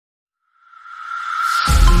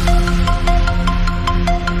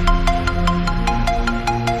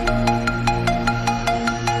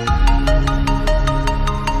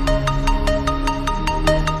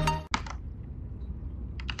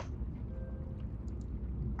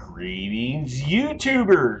Greetings,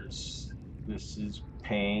 YouTubers! This is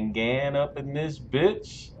Pangan up in this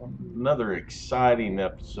bitch. Another exciting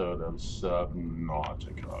episode of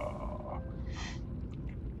Subnauctica.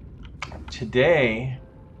 Today,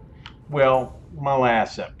 well, my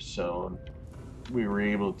last episode, we were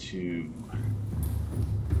able to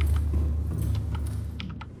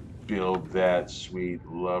build that sweet,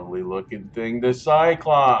 lovely looking thing, the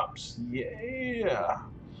Cyclops. Yeah!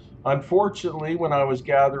 Unfortunately, when I was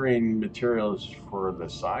gathering materials for the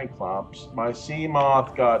Cyclops, my sea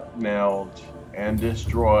moth got nailed and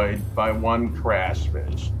destroyed by one crash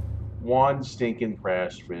fish. One stinking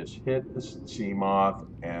crash fish hit the sea moth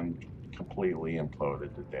and completely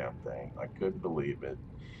imploded the damn thing. I couldn't believe it.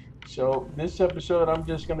 So this episode, I'm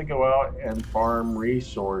just going to go out and farm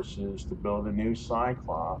resources to build a new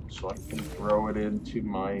Cyclops so I can throw it into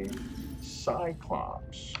my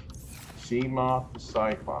Cyclops. Sea moth to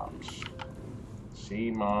Cyclops.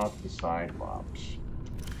 Sea moth to Cyclops.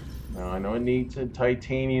 Now I know it needs a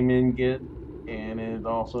titanium ingot, and it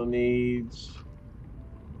also needs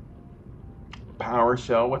power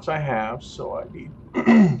cell, which I have. So I need,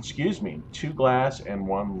 excuse me, 2 glass and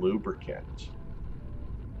 1 lubricant.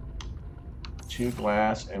 2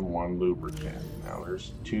 glass and 1 lubricant. Now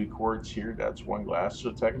there's 2 quarts here. That's 1 glass.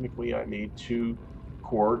 So technically I need 2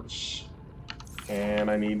 quarts, and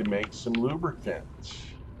I need to make some lubricant.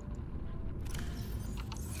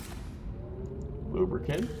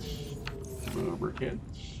 Lubricants.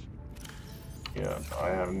 Yeah, I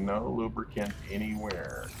have no lubricant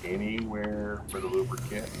anywhere for the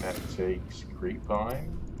lubricant, and that takes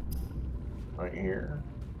creepvine right here,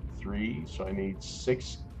 3, so I need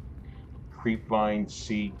 6 creepvine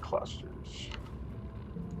seed clusters.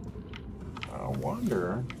 I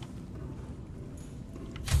wonder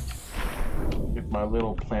if my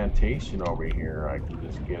little plantation over here, I can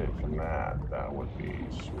just get it from that. That would be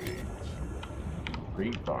sweet.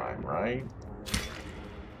 Creepvine, right?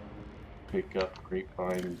 Pick up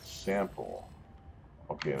creepvine sample.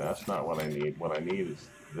 Okay, that's not what I need. What I need is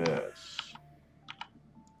this.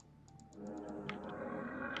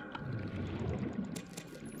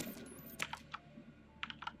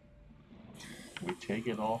 We take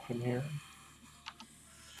it all from here.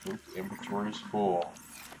 Oop, inventory's full.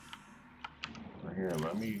 Right here,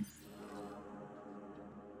 let me.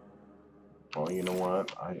 Well, you know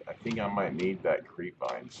what? I think I might need that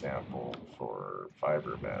creepvine sample for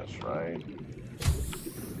fiber mesh, right?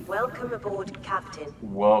 Welcome aboard, Captain.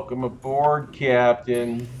 Welcome aboard,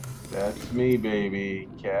 Captain. That's me, baby.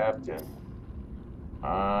 Captain.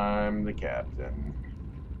 I'm the captain.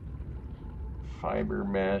 Fiber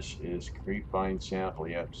mesh is creepvine sample.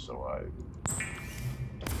 Yep, so I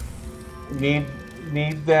need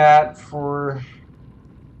that for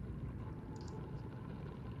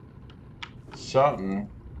something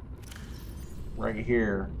right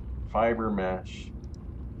here. Fiber mesh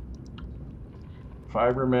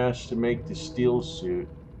to make the steel suit,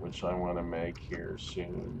 which I want to make here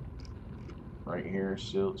soon. Right here,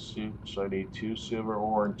 steel suit. So I need 2 silver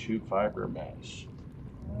ore and 2 fiber mesh,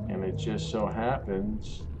 and it just so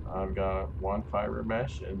happens I've got 1 fiber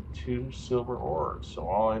mesh and 2 silver ore. So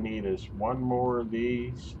all I need is 1 more of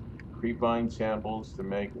these creepvine samples to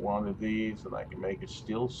make 1 of these, and I can make a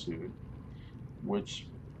steel suit, which,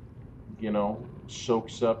 you know,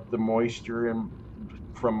 soaks up the moisture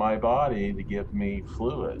from my body to give me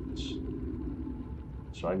fluids.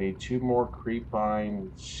 So I need 2 more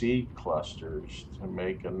creepvine seed clusters to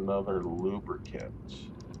make another lubricant.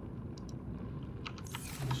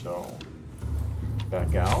 So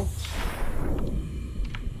back out.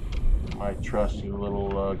 My trusty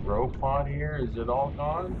little grow pot here. Is it all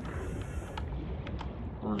gone?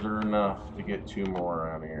 Or is there enough to get 2 more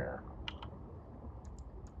around here?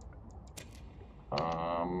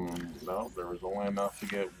 No, there was only enough to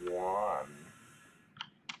get 1.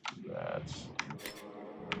 That's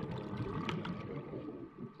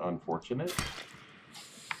unfortunate.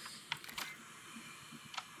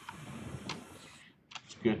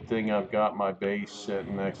 It's a good thing I've got my base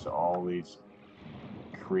sitting next to all these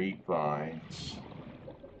creepvines.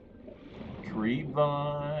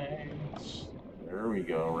 Creepvines. There we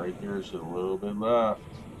go. Right there's a little bit left.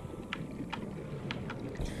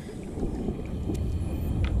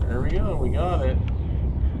 There we go, we got it.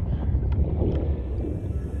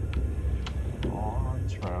 Oh,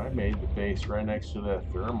 that's right, I made the base right next to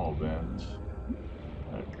that thermal vent.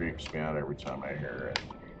 That creeps me out every time I hear it.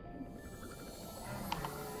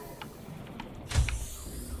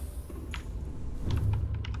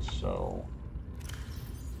 So,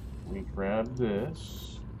 we grab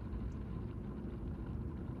this.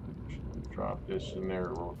 Drop this in there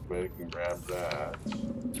real quick and grab that.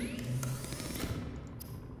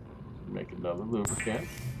 Make another lubricant.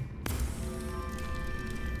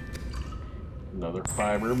 Another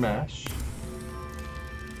fiber mesh.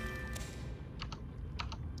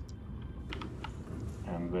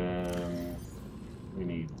 And then we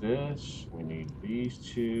need this, we need these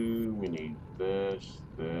two, we need this.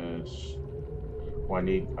 Well,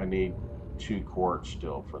 I need 2 quartz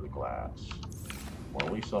still for the glass. Well,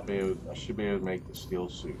 at least I should be able to make the steel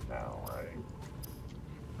suit now, right?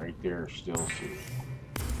 Right there, steel suit.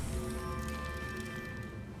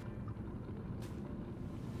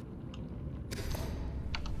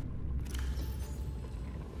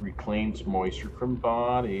 Reclaims moisture from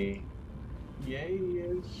body.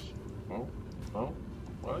 Yes. Oh,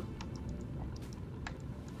 what?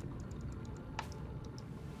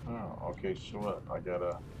 Oh, okay, so what? I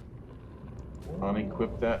gotta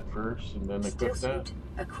unequip that first and then equip that?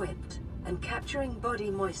 Equipped and capturing body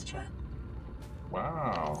moisture.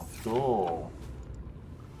 Wow, cool.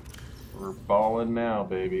 We're balling now,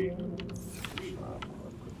 baby. I'm gonna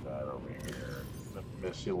put that over here. The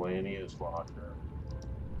miscellaneous locker.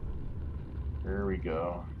 There we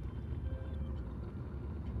go.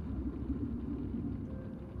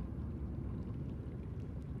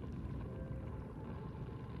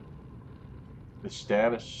 The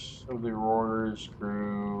status of the orders,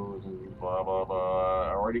 crew, and blah blah blah. I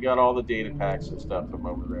already got all the data packs and stuff from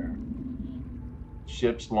over there.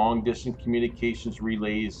 Ships, long distance communications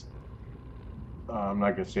relays. I'm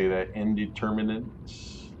not gonna say that. Indeterminate.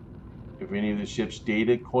 If any of the ship's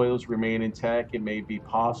data coils remain intact, it may be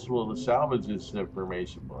possible to salvage this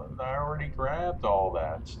information. But I already grabbed all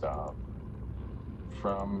that stuff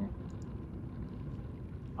from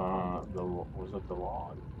was it the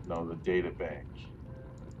log? No, the data bank.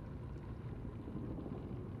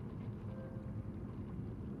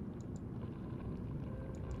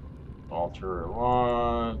 Alter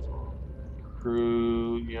launch,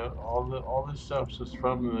 crew, yeah, all this stuff's just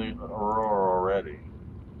from the Aurora already.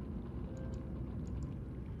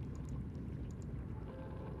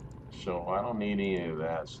 So I don't need any of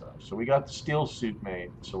that stuff. So we got the steel suit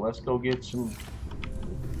made. So let's go get some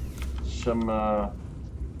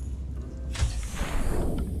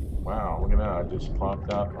wow, look at that, I just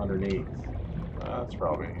popped out underneath. That's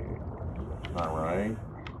probably not right.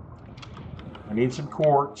 I need some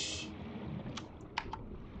quartz.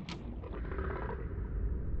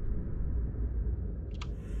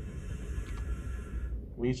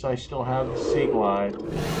 At least I still have the sea glide.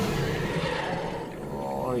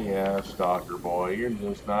 Oh yeah, stalker boy, you're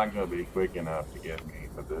just not gonna be quick enough to get me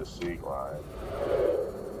with this sea glide.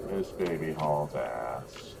 This baby hauls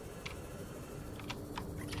ass.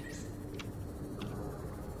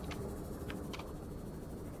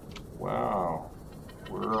 Wow,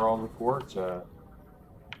 where are all the quartz at?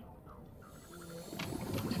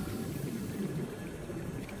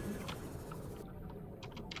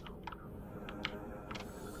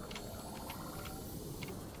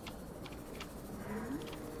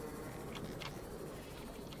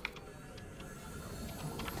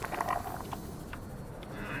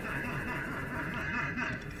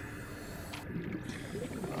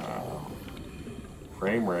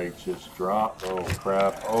 Frame rate just dropped. Oh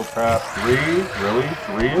crap. Oh crap. 3? Really?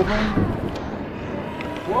 3 of them?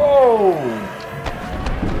 Whoa!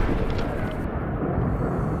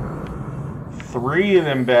 3 of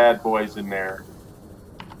them bad boys in there.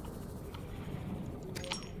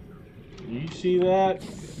 You see that?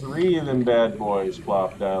 3 of them bad boys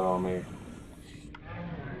plopped out on me.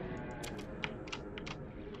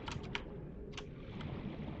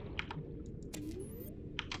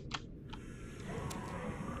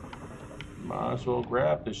 Might as well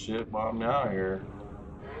grab this shit while I'm out here.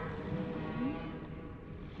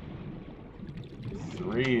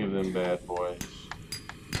 3 of them bad boys.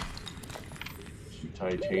 Some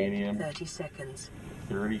titanium. 30 seconds.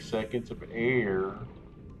 30 seconds of air.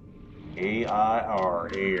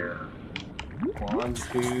 AIR, air. 1,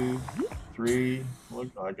 2, 3. Look,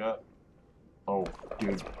 I got. Oh,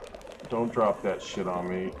 dude. Don't drop that shit on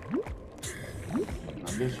me.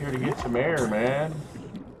 I'm just here to get some air, man.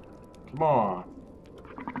 Come on.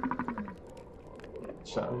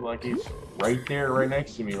 Sounds like he's right there, right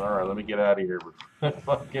next to me. Alright, let me get out of here before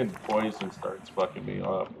fucking poison starts fucking me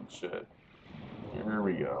up and shit. Here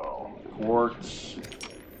we go. Quartz.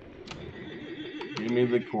 Give me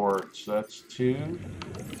the quartz. That's 2.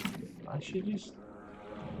 I should just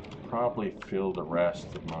probably fill the rest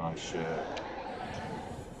of my shit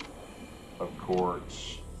of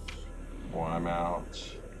quartz while I'm out.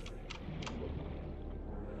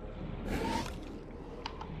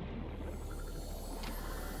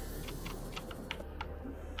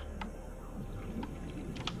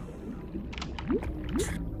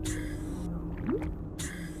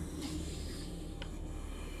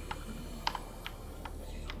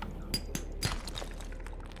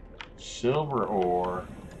 silver ore.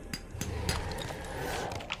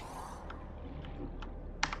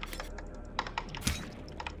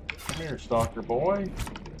 Come here, stalker boy.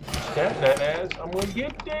 Stab that ass. I'm gonna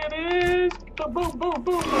get that ass. Boom, boom, boom,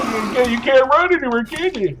 boom. You can't run anywhere,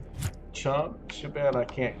 can you? Chump. Too bad I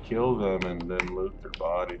can't kill them and then loot their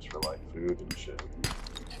bodies for like food and shit.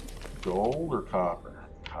 Gold or copper?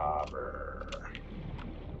 Copper.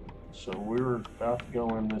 So we were about to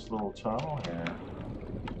go in this little tunnel here.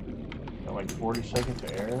 Got like 40 seconds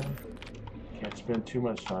of air. Can't spend too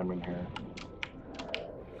much time in here.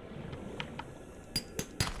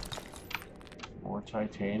 More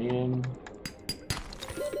titanium.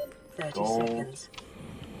 30 Gold. seconds.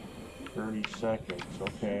 30 seconds,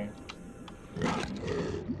 okay.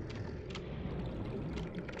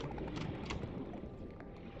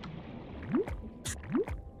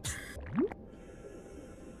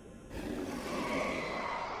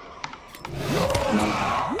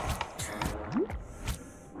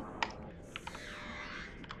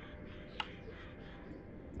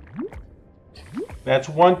 That's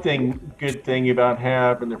one good thing about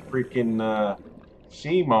having the freaking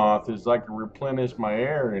sea moth is I can replenish my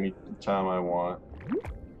air anytime I want.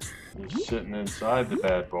 Just sitting inside the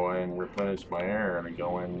bad boy and replenish my air and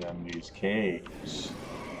go in these caves.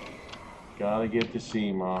 Gotta get the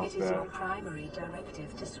sea moth It is your back. primary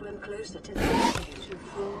directive to swim closer to the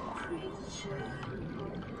beautiful creature.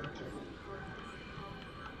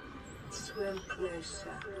 Swim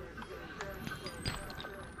closer.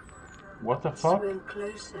 What the fuck? Swim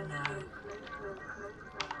closer now.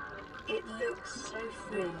 It looks so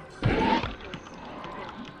friendly.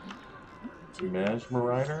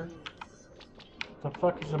 Mesmerizer? What the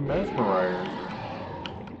fuck is a mesmerizer?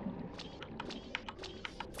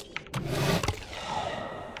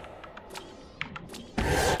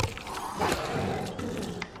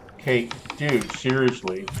 Okay, dude,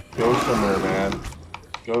 seriously. Go somewhere, man.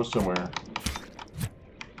 Go somewhere.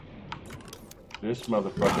 This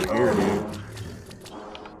motherfucker here, dude.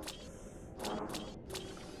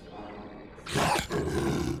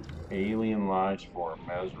 Alien life form,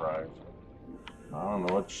 mesmerizer. I don't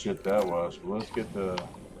know what shit that was, but let's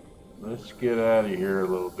get out of here a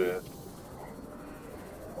little bit.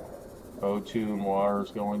 O2 and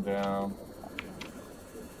water's going down.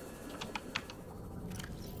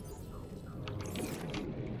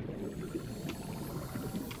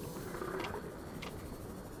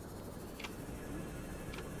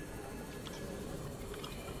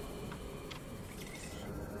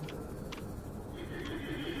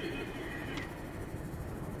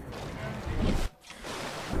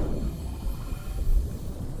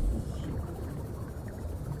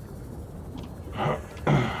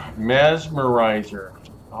 Mesmerizer.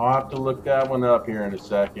 I'll have to look that one up here in a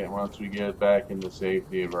second once we get back in the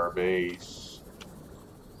safety of our base.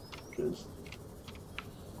 Because,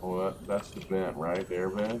 well, that's the vent, right? The air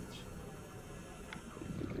vent.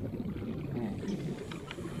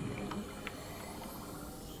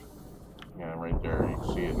 Yeah, right there. You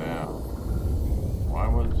can see it now. Why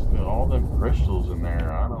was all them crystals in there?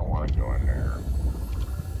 I don't want to go in there.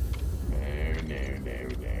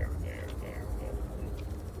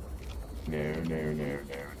 No.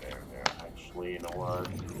 Actually, you know what?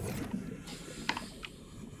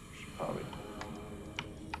 Should probably.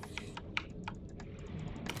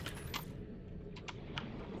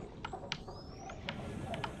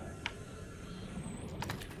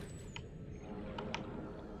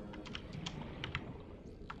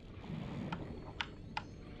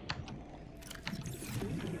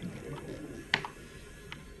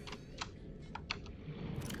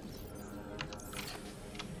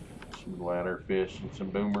 Bladderfish and some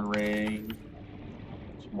boomerang.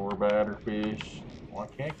 Some more bladderfish. Well,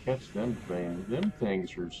 I can't catch them things. Them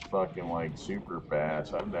things are fucking like super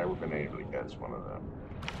fast. I've never been able to catch one of them.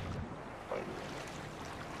 Like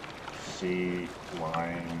sea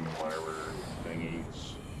lion, whatever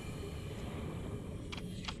thingies.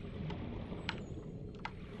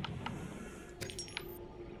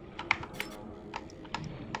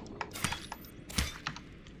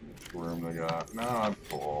 Which room they got? No, I'm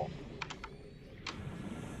full.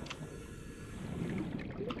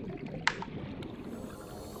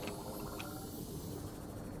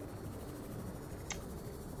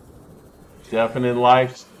 Definite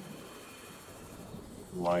life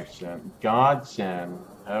send. Godsend.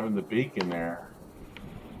 Having the beacon there.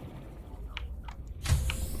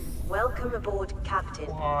 Welcome aboard, Captain.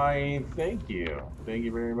 Why, thank you. Thank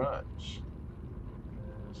you very much.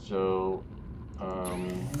 So,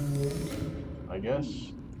 I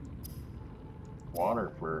guess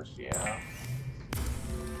water first, yeah.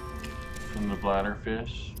 From the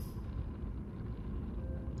bladderfish.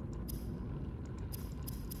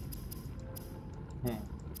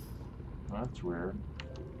 That's weird.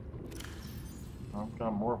 I've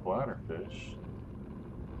got more bladderfish.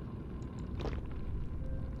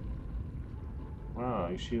 Wow,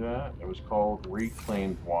 you see that? It was called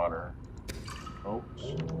reclaimed water.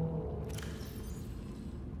 Oops.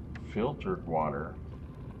 Filtered water.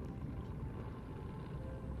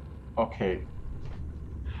 Okay.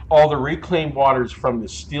 All the reclaimed water's from the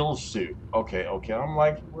still suit. Okay, okay. I'm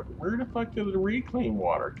like, where the fuck did the reclaimed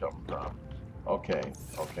water come from? Okay,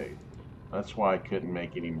 okay. That's why I couldn't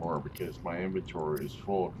make any more, because my inventory is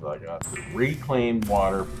full, because I got the reclaimed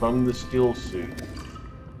water from the still suit.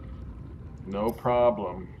 No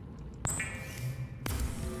problem.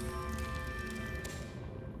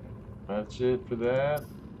 That's it for that.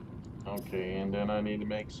 Okay, and then I need to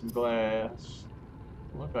make some glass.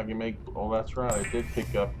 Look, I can make... Oh, that's right. I did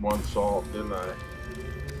pick up one salt, didn't I?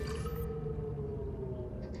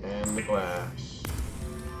 And the glass.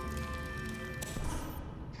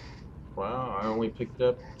 Wow, I only picked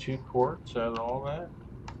up 2 quarts out of all that.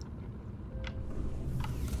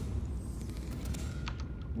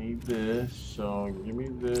 Need this, so give me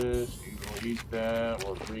this. We'll eat that.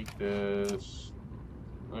 We'll drink this.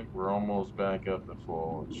 Like we're almost back up to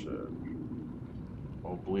full and shit.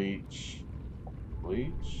 Oh, bleach.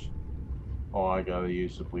 Bleach? Oh, I gotta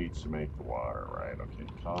use the bleach to make the water, right? Okay,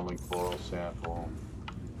 common coral sample.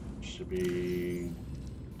 Should be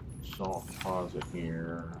salt deposit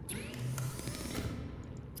here.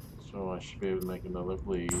 So I should be able to make another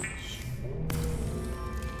bleach.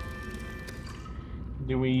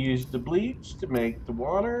 Do we use the bleach to make the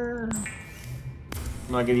water?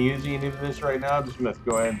 I'm not going to use any of this right now. I'm just going to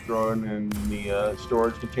go ahead and throw it in the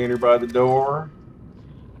storage container by the door.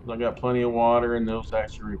 I got plenty of water, and those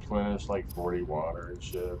actually replenish like 40 water and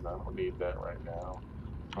shit. I don't need that right now.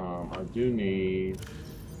 I do need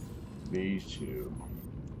these 2.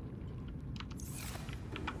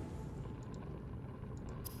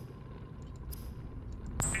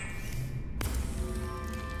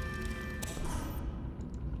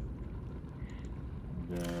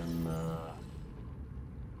 Then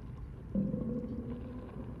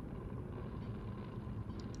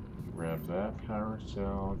grab that power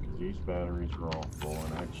cell, because these batteries are all full,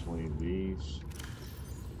 and actually these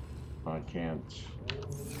I can't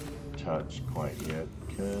touch quite yet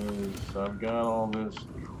because I've got all this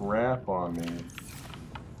crap on me.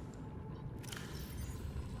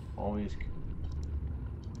 All these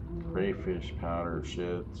crayfish powder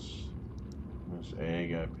shits. This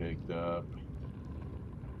egg I picked up.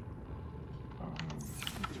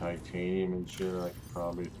 Titanium and shit I could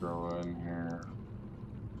probably throw in here.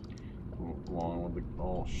 Along with the...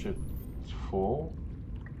 Oh shit, it's full?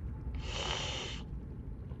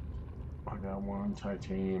 I got 1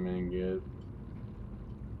 titanium ingot.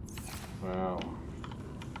 Wow.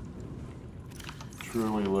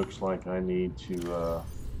 Truly looks like I need to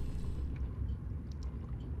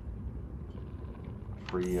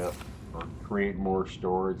free up or create more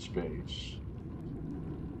storage space.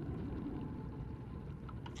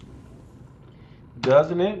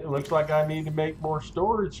 Doesn't it? It looks like I need to make more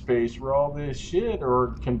storage space for all this shit,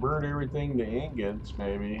 or convert everything to ingots,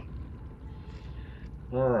 maybe.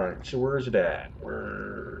 Alright, so where's it at?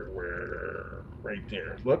 Where? Right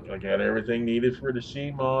there. Look, I got everything needed for the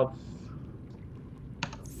sea moth.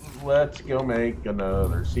 Let's go make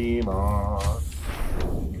another sea moth.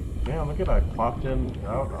 Yeah, look at I popped in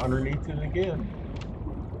out underneath it again.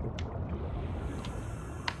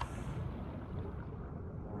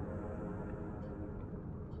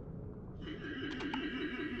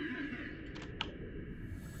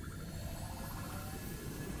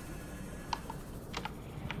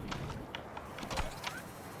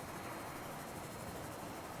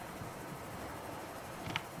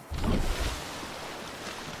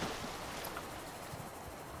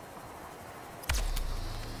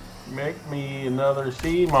 Make me another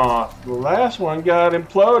sea moth. The last one got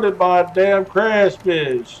imploded by a damn crash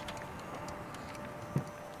fish.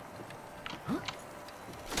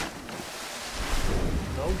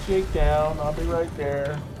 Don't shake down. I'll be right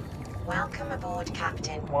there. Welcome aboard,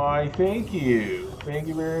 Captain. Why, thank you. Thank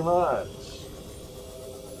you very much.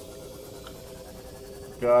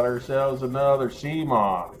 Got ourselves another sea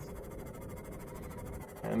moth.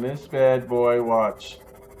 And this bad boy, watch.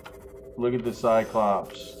 Look at the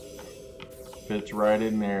Cyclops. Fits right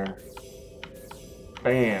in there.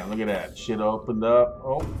 Bam! Look at that. Shit opened up.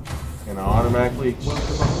 Oh. And automatically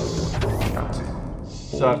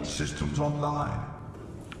sucks. Systems online.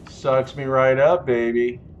 Sucks me right up,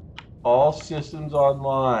 baby. All systems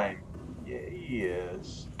online.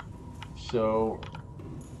 Yes. So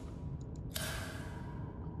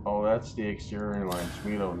Oh, that's the exterior lights.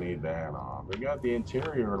 We don't need that on. We got the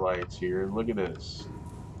interior lights here. Look at this.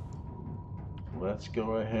 Let's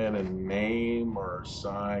go ahead and name our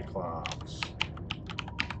Cyclops.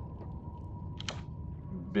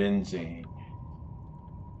 Benzing.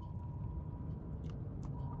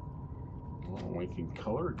 Oh, we can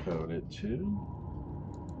color code it too.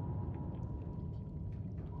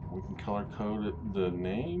 We can color code it, the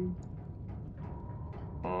name.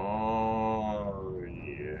 Oh,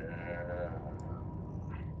 yeah.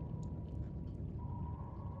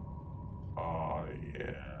 Oh,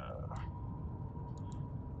 yeah.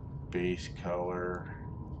 Base color.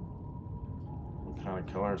 What kind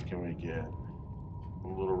of colors can we get? A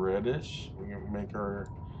little reddish. We can make our,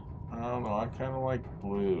 I don't know, I kind of like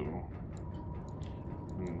blue.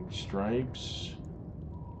 And stripes.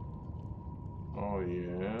 Oh,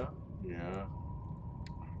 yeah. Yeah.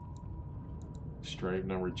 Stripe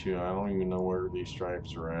number 2. I don't even know where these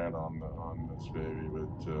stripes are at on this baby, but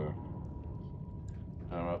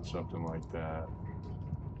how about something like that?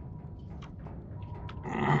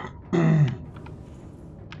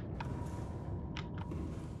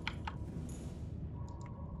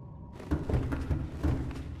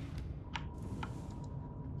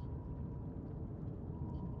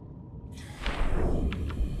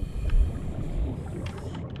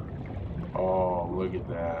 Oh, look at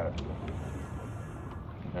that.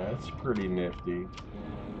 That's pretty nifty.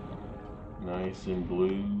 Nice and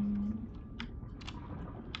blue.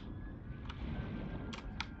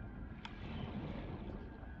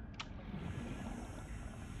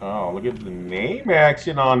 Oh, look at the name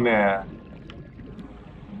action on that.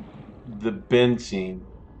 The Bensing.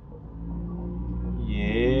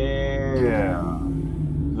 Yeah.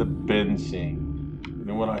 The Bensing. You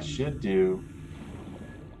know what I should do?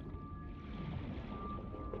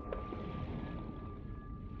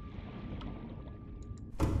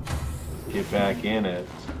 Get back in it.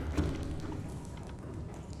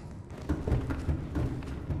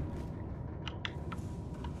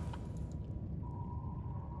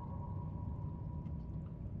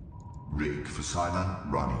 Rig for silent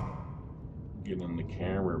running. Get in the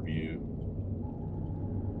camera view.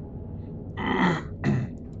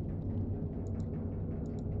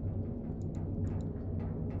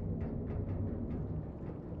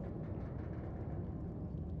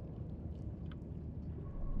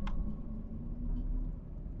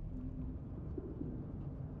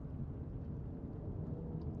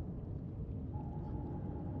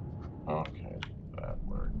 Okay, that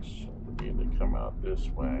works. We need to come out this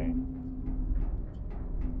way.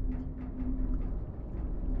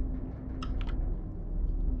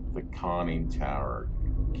 The conning tower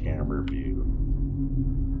camera view.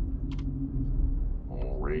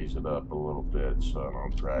 We'll raise it up a little bit so I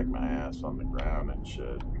don't drag my ass on the ground and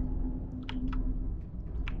shit.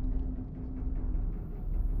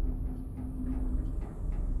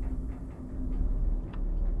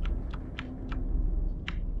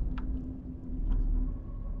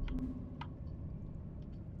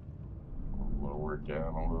 Lower it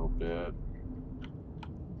down a little bit.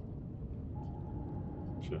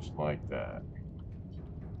 Just like that.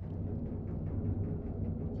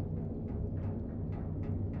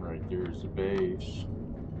 Right there's the base.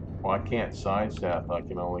 Well, I can't sidestep. I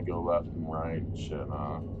can only go left and right and shit,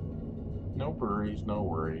 huh? No worries, no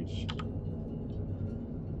worries.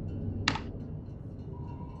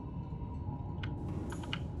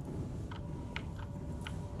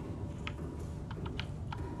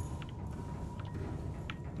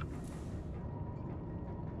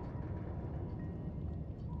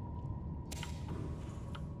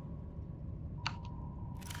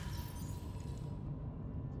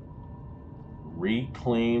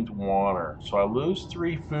 Reclaimed water. So I lose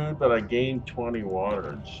 3 food, but I gain 20 water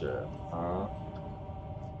and shit, huh?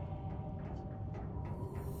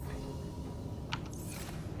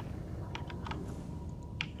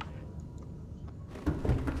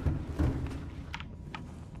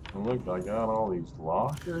 And look, I got all these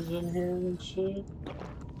lockers in here and shit.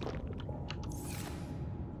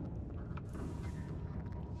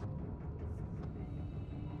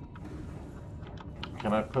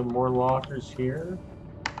 Can I put more lockers here?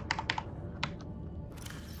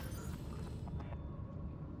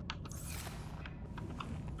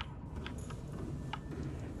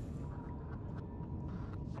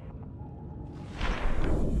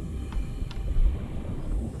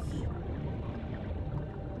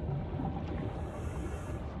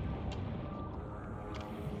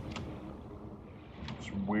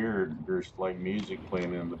 It's weird. There's like music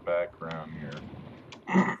playing in the background here.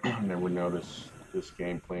 I never noticed this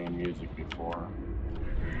game playing music before.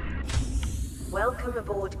 Welcome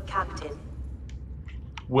aboard, Captain.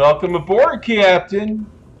 Welcome aboard, Captain.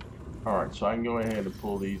 All right, so I can go ahead and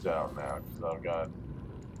pull these out now because I've got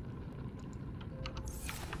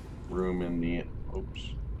room in the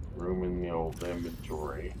old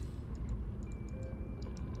inventory.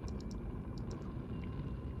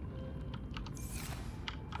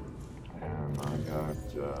 And I got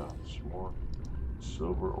some more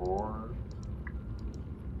silver ore.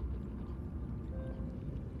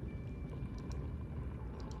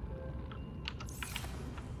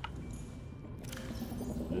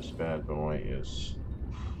 This bad boy is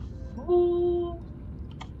full.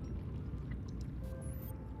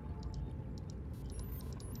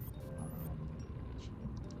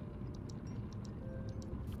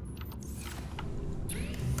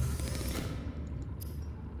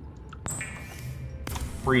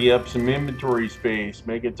 Free up some inventory space.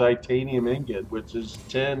 Make a titanium ingot, which is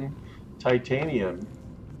 10 titanium.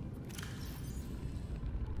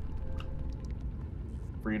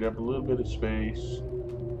 Freed up a little bit of space.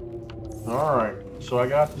 Alright, so I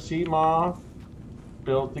got the sea moth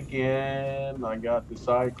built again. I got the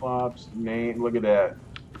Cyclops name. Look at that.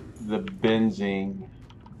 The Bensing.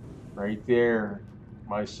 Right there.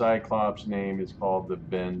 My Cyclops name is called the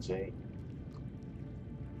Bensing.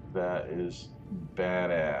 That is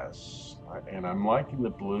badass. And I'm liking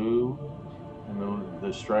the blue and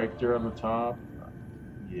the stripe there on the top.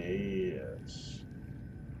 Yes.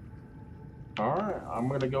 Alright, I'm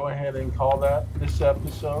going to go ahead and call that this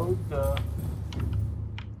episode.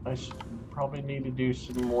 I probably need to do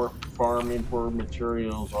some more farming for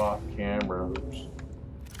materials off camera.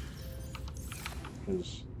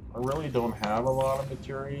 Because I really don't have a lot of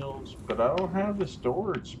materials, but I don't have the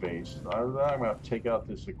storage space. I'm going to take out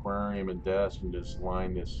this aquarium and desk and just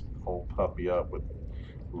line this whole puppy up with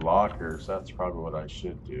lockers. That's probably what I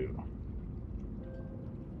should do.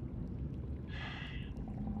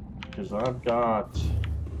 Because I've got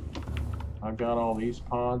all these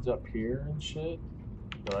pods up here and shit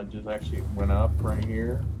that I just actually went up right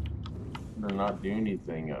here. They're not doing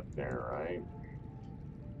anything up there, right?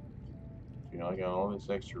 You know, I got all this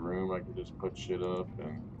extra room. I can just put shit up,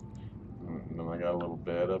 and then I got a little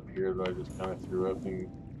bed up here that I just kind of threw up and.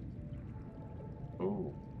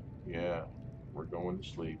 Oh, yeah, we're going to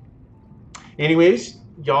sleep. Anyways,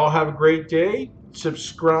 y'all have a great day.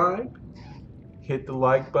 Subscribe. Hit the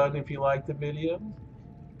like button if you like the video.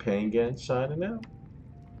 Penguin signing out.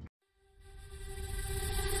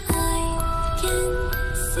 I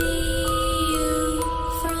can see